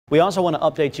We also want to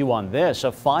update you on this.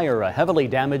 A fire heavily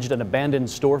damaged an abandoned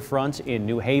storefront in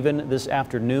New Haven this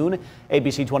afternoon.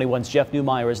 ABC 21's Jeff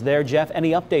Newmeyer is there. Jeff,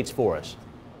 any updates for us?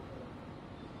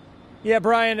 Yeah,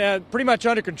 Brian, pretty much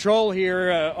under control here.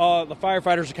 The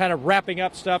firefighters are kind of wrapping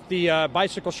up stuff. The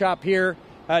bicycle shop here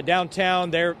downtown,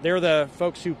 they're the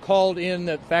folks who called in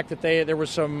the fact that there was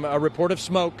some report of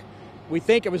smoke. We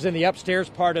think it was in the upstairs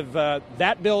part of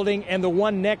that building and the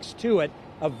one next to it.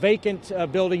 A vacant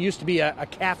building, used to be a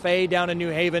cafe down in New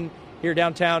Haven here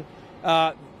downtown.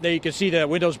 There you can see the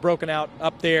windows broken out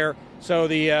up there. So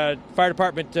the fire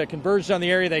department converged on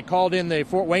the area. They called in the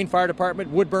Fort Wayne Fire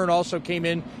Department. Woodburn also came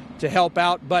in to help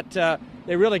out, but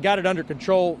they really got it under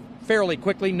control fairly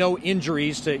quickly. No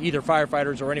injuries to either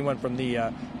firefighters or anyone from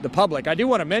the public. I do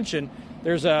want to mention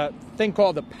there's a thing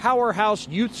called the Powerhouse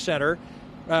Youth Center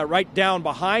right down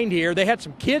behind here. They had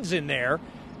some kids in there.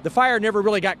 The fire never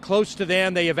really got close to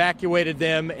them. They evacuated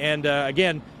them, and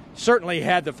again, certainly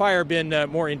had the fire been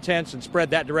more intense and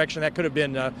spread that direction, that could have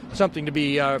been something to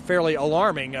be fairly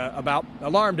alarmed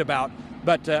about.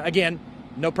 But again,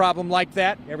 no problem like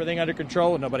that. Everything under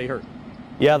control and nobody hurt.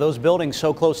 Yeah, those buildings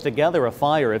so close together, a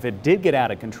fire, if it did get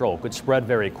out of control, could spread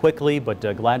very quickly. But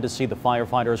glad to see the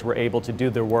firefighters were able to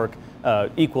do their work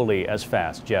equally as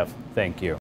fast. Jeff, thank you.